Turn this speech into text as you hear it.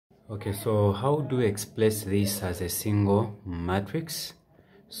Okay, so how do we express this as a single matrix?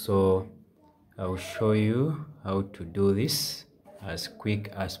 So I'll show you how to do this as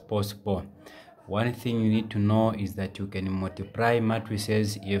quick as possible. One thing you need to know is that you can multiply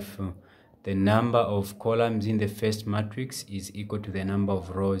matrices if the number of columns in the first matrix is equal to the number of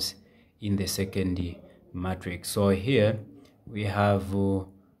rows in the second matrix. So here we have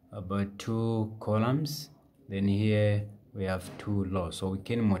about 2 columns, then here we have 2 rows, so we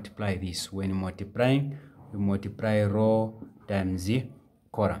can multiply this. When multiplying, we multiply row times the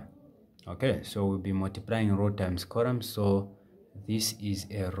column. Okay, so we'll be multiplying row times column, so this is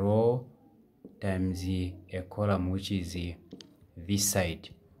a row times a column, which is this side.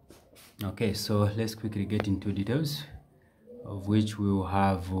 Okay, so let's quickly get into details, of which we will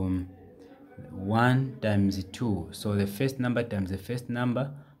have 1 times 2, so the first number times the first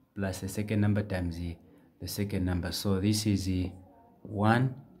number plus the second number times the second number. So this is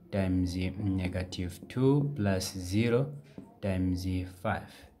 1 times negative 2 plus 0 times 5.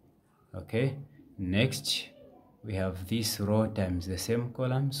 Okay, next we have this row times the same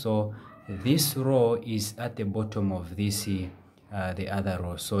column, so this row is at the bottom of this the other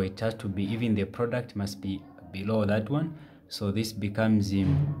row, so it has to be, even the product must be below that one. So this becomes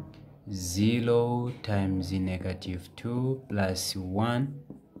 0 times negative 2 plus 1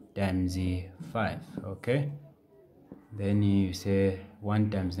 times 5. Okay, then you say 1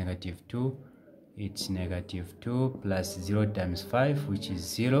 times negative 2, it's negative 2 plus 0 times 5, which is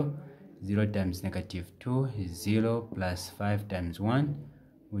 0. 0 times negative 2 is 0 plus 5 times 1,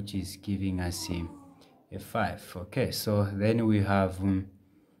 which is giving us a 5. Okay, so then we have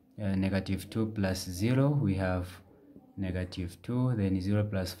negative 2 plus 0, we have negative 2, then 0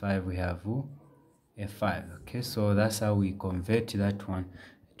 plus 5, we have a 5. Okay, so that's how we convert that one,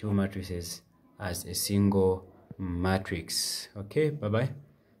 two matrices, as a single matrix. Okay, bye bye,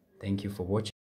 thank you for watching.